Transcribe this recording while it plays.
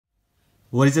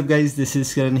What is up guys, this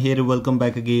is Karan here. Welcome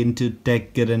back again to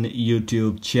Tech Karan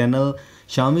YouTube channel.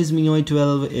 Xiaomi's MIUI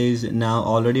 12 is now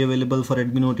already available for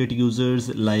Redmi Note 8 users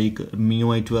like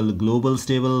MIUI 12 Global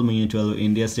Stable, MIUI 12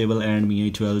 India Stable and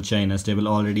MIUI 12 China Stable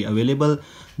already available,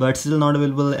 but still not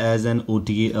available as an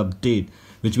OTA update,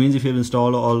 which means if you have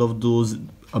installed all of those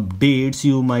updates,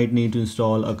 you might need to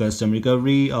install a custom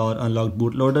recovery or unlocked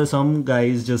bootloader. Some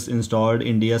guys just installed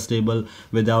India Stable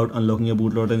without unlocking a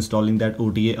bootloader, installing that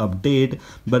OTA update,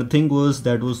 but the thing was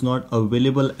that was not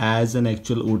available as an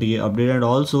actual OTA update. And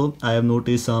also I have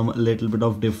noticed some little bit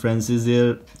of differences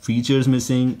there, features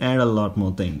missing and a lot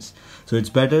more things. So it's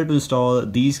better to install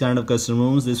these kind of custom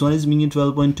ROMs. This one is MIUI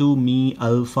 12.2 Mi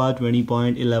Alpha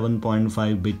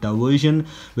 20.11.5 beta version,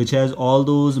 which has all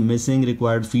those missing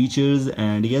required features,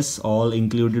 and yes, all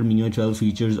included MIUI 12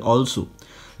 features also.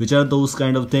 Which are those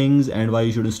kind of things and why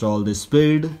you should install this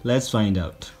build? Let's find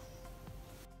out.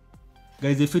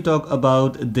 Guys, if we talk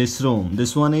about this ROM,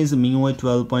 this one is MIUI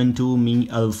 12.2 Mi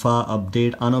Alpha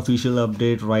update, unofficial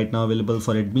update, right now available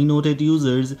for Redmi Note 8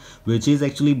 users, which is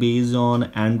actually based on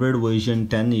Android version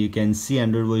 10. You can see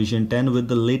Android version 10 with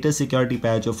the latest security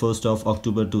patch of 1st of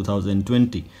October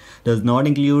 2020. Does not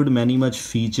include much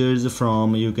features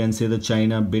from, you can say, the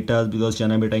China betas, because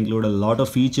China beta include a lot of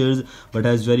features but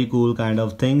has very cool kind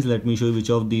of things. Let me show you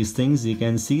which of these things. You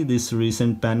can see this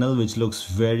recent panel, which looks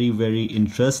very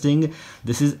interesting.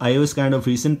 This is iOS kind of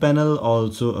recent panel,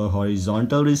 also a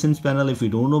horizontal recent panel. If you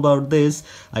don't know about this,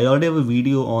 I already have a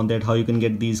video on that, how you can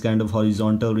get these kind of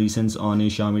horizontal recents on a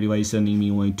Xiaomi device running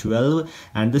MIUI 12,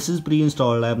 and this is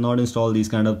pre-installed. I have not installed these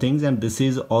kind of things, and this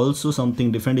is also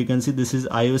something different. You can see this is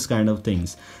iOS kind of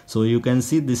things, so you can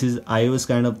see this is iOS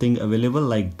kind of thing available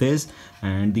like this,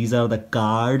 and these are the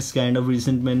cards kind of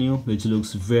recent menu, which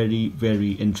looks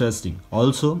very interesting.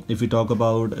 Also, if we talk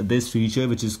about this feature,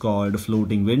 which is called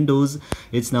floating windows,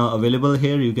 it's now available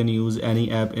here. You can use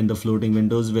any app in the floating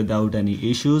windows without any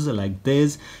issues like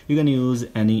this. You can use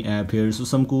any app here, so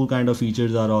some cool kind of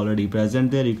features are already present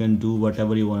there. You can do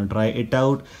whatever you want to try it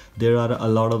out. There are a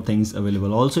lot of things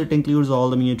available. Also, it includes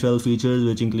all the MIUI 12 features,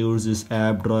 which includes this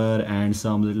app drawer and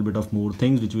some little bit of more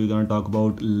things, which we're going to talk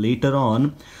about later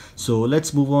on. So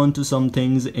let's move on to some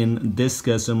things in this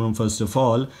custom ROM. First of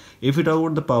all, if we talk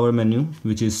about the power menu,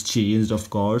 which is changed of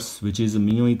course, which is a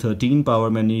MIUI 13 power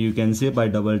menu, you can say by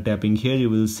double tapping here you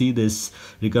will see this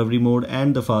recovery mode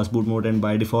and the fast boot mode, and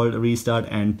by default restart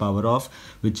and power off,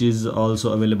 which is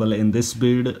also available in this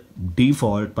build.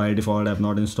 By default I have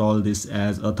not installed this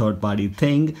as a third-party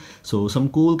thing. So some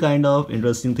cool kind of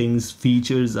interesting things,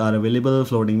 features are available.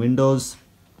 Floating windows.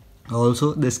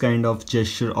 Also, this kind of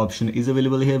gesture option is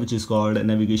available here, which is called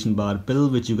navigation bar pill,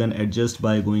 which you can adjust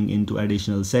by going into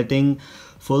additional setting,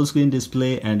 full screen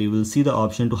display, and you will see the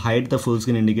option to hide the full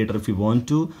screen indicator if you want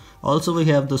to. Also, we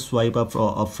have the swipe up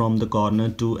from the corner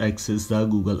to access the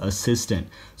Google Assistant.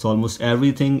 So almost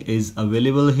everything is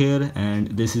available here, and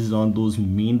this is one of those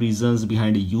main reasons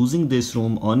behind using this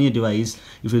ROM on your device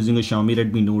if you're using a Xiaomi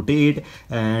Redmi Note 8.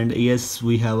 And yes,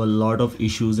 we have a lot of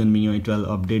issues in MIUI 12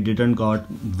 update. Didn't got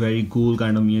very cool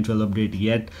kind of MIUI 12 update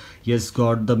yet. Yes,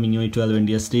 got the MIUI 12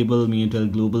 India Stable, MIUI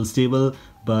 12 Global Stable,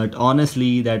 but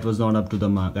honestly that was not up to the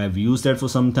mark. I've used that for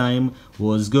some time,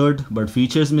 was good, but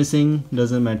features missing.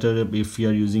 Doesn't matter if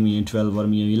you're using MIUI 12 or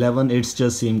MIUI 11, it's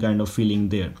just same kind of feeling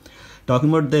there. Talking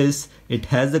about this, it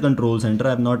has the control center.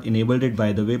 I have not enabled it,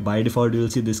 by the way. By default you will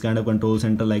see this kind of control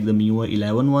center like the MIUI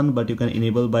 11 one, but you can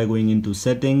enable by going into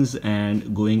settings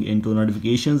and going into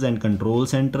notifications and control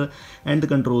center, and the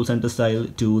control center style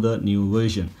to the new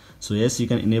version. So yes, you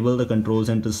can enable the control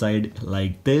center side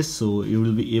like this, so you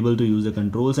will be able to use the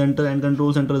control center, and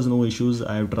control center is no issues.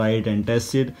 I have tried and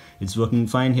tested, it's working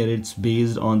fine here. It's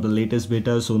based on the latest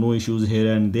beta, so no issues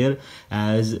here and there,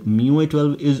 as MIUI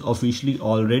 12 is officially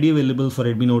already available for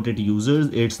Redmi Note 8 users.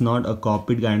 It's not a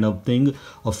copied kind of thing,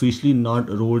 officially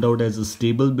not rolled out as a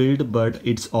stable build, but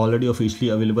it's already officially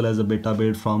available as a beta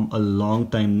build from a long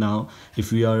time now.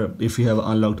 If you have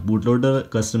unlocked bootloader,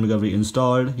 custom recovery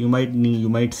installed, you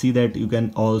might see that you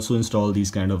can also install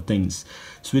these kind of things.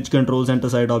 Switch control center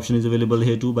side option is available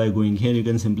here too. By going here, you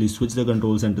can simply switch the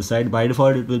control center side. By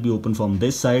default it will be open from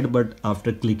this side, but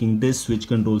after clicking this switch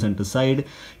control center side,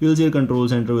 you will see your control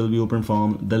center will be open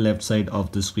from the left side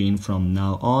of the screen from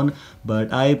now on.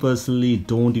 But I personally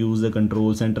don't use the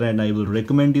control center, and I will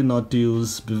recommend you not to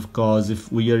use, because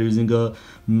if we are using a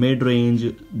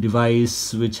mid-range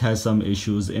device which has some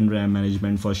issues in RAM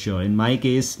management for sure. In my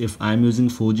case, if I'm using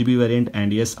 4GB variant,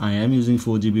 and yes, I am using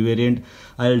 4GB variant,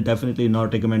 I'll definitely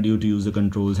not recommend you to use the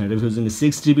control center. If you're using a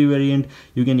 6GB variant,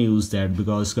 you can use that,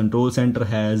 because control center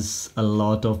has a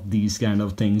lot of these kind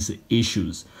of things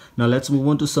issues. Now let's move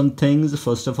on to some things.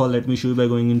 First of all, let me show you by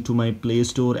going into my Play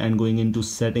Store and going into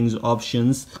settings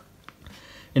options.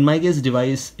 In my case,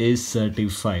 device is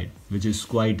certified, which is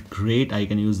quite great. I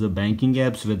can use the banking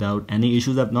apps without any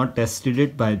issues. I've not tested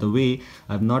it, by the way.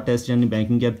 I've not tested any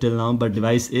banking app till now, but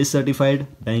device is certified.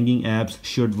 Banking apps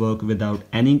should work without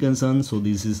any concern. So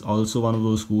this is also one of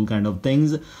those cool kind of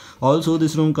things. Also,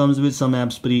 this ROM comes with some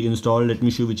apps pre-installed. Let me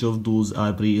show you which of those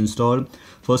are pre-installed.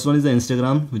 First one is the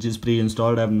Instagram, which is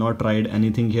pre-installed. I have not tried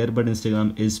anything here, but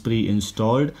Instagram is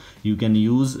pre-installed. You can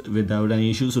use without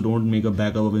any issue. So don't make a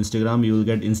backup of Instagram. You will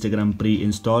get Instagram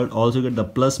pre-installed. Also get the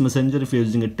Plus Messenger. If you're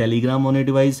using a Telegram on your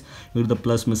device, you get the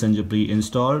Plus Messenger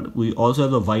pre-installed. We also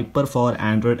have the Viper for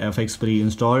Android FX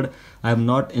pre-installed. I have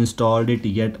not installed it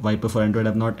yet. Viper for Android, I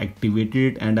have not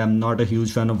activated it, and I'm not a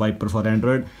huge fan of Viper for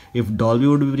Android. If Dolby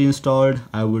would be pre-installed,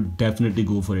 I would definitely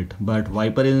go for it, but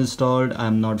Viper is installed.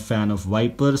 I'm not fan of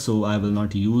Viper, so I will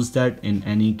not use that in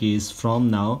any case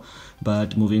from now.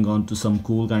 But moving on to some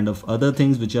cool kind of other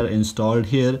things which are installed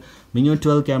here. MIUI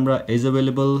 12 camera is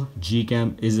available.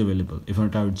 Gcam is available. If you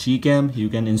want to try Gcam, you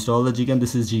can install the Gcam.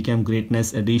 This is Gcam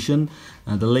Greatness Edition.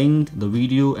 The link, the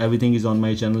video, everything is on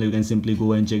my channel. You can simply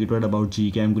go and check it out about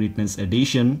Gcam Greatness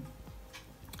Edition.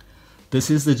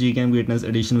 This is the Gcam Greatness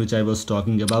Edition which I was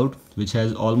talking about, which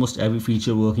has almost every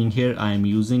feature working here. I am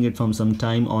using it from some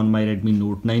time on my Redmi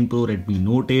Note 9 Pro, Redmi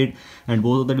Note 8, and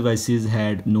both of the devices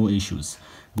had no issues.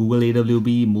 Google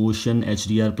AWB, motion,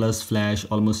 HDR plus, flash,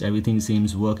 almost everything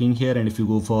seems working here. And if you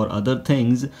go for other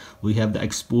things, we have the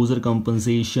exposure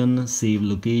compensation, save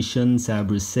location,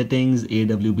 Cyber settings,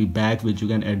 AWB back, which you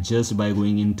can adjust by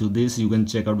going into this. You can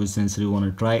check out which sensor you want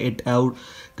to try it out.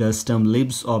 Custom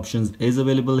lips options is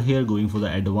available here. Going for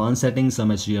the advanced settings,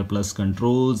 some HDR plus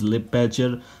controls, lip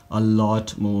patcher, a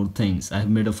lot more things. I have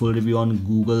made a full review on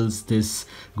Google's this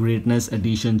Greatness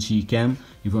Edition Gcam.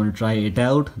 If you want to try it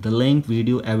out, the link,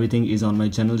 video, everything is on my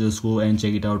channel. Just go and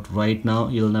check it out right now.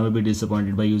 You'll never be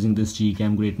disappointed by using this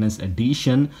Gcam Greatness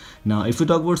Edition. Now if you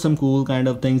talk about some cool kind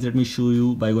of things, let me show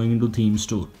you by going into theme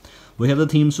store. We have the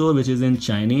theme store which is in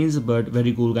Chinese, but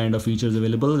very cool kind of features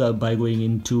available. By going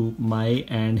into my,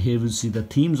 and here we see the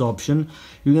themes option.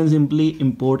 You can simply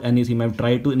import any theme. I've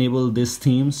tried to enable this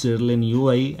theme, Cerulean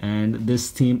UI, and this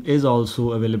theme is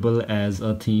also available as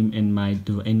a theme in my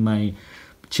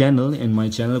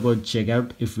channel. Go check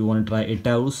out if you want to try it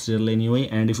out, Cerulean UI.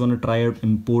 And if you want to try out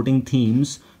importing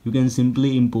themes, you can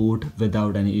simply import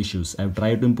without any issues. I've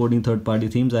tried importing third-party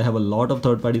themes. I have a lot of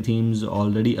third-party themes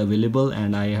already available,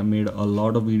 and I have made a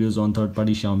lot of videos on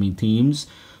third-party Xiaomi themes.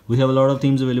 We have a lot of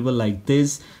themes available like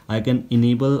this. I can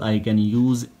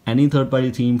use any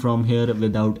third-party theme from here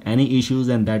without any issues,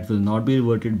 and that will not be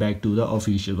reverted back to the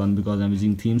official one because I'm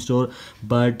using theme store.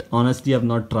 But honestly, I've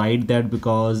not tried that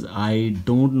because I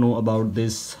don't know about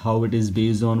this, how it is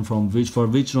based on, for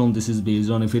which ROM this is based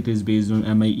on, if it is based on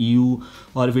MIUI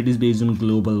or if it is based on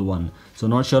global one. So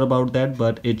not sure about that,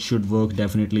 but it should work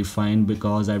definitely fine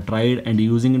because I've tried and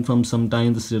using it from some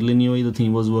time. The Cerulean UI, the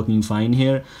theme was working fine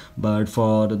here, but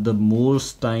for the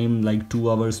most time, like 2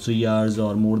 hours, 3 hours,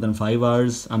 or more than 5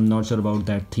 hours, I'm not sure about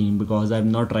that theme because I've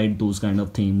not tried those kind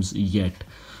of themes yet.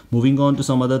 Moving on to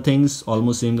some other things,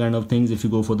 almost same kind of things. If you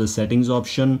go for the settings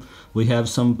option, we have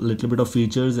some little bit of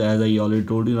features. As I already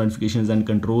told you, notifications and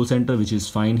control center, which is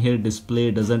fine here.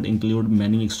 Display doesn't include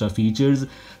many extra features.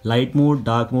 Light mode,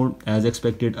 dark mode, as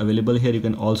expected, available here. You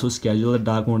can also schedule a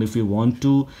dark mode if you want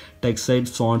to. Text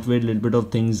size, font weight, little bit of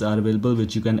things are available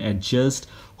which you can adjust.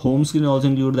 Home screen also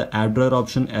include the app drawer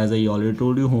option, as I already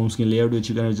told you. Home screen layout, which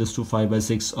you can adjust to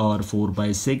 5:6 or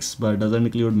 4:6, but doesn't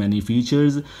include many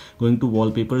features. Going to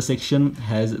wallpaper section,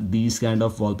 has these kind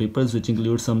of wallpapers which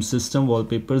include some system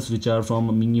wallpapers which are from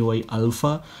MIUI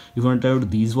Alpha. If you want to try out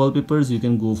these wallpapers, you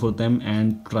can go for them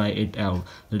and try it out.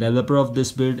 The developer of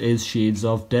this build is Shades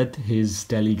of Death. His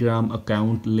Telegram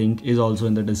account link is also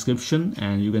in the description,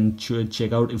 and you can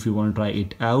check out if you want to try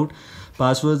it out.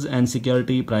 Passwords and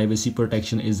security privacy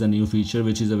protection is the new feature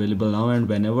which is available now, and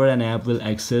whenever an app will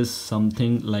access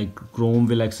something like Chrome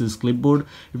will access clipboard,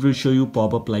 it will show you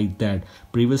pop-up like that.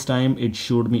 Previous time it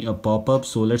showed me a pop-up,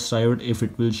 so let's try out if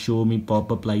it will show me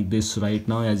pop-up like this right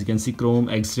now. As you can see, Chrome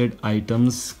exist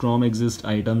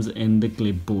items in the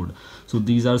clipboard. So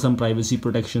these are some privacy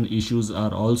protection issues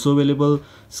are also available.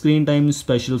 Screen time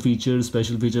special features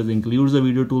includes the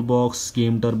video toolbox,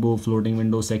 game turbo, floating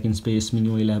window, second space,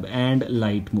 MIUI lab and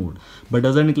light mode, but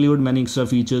doesn't include many extra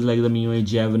features like the MIUI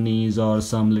Javanese or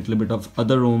some little bit of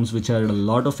other ROMs which are a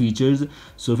lot of features.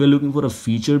 So if you're looking for a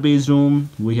feature based ROM,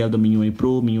 we have the MIUI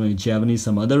Pro, MIUI Javanese,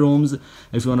 some other ROMs.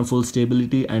 If you want a full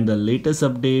stability and the latest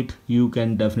update, you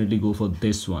can definitely go for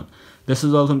this one. This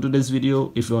is all from today's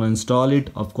video. If you want to install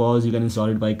it, of course you can install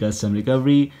it by custom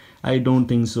recovery. I don't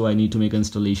think so I need to make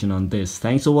installation on this.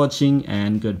 Thanks for watching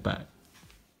and goodbye.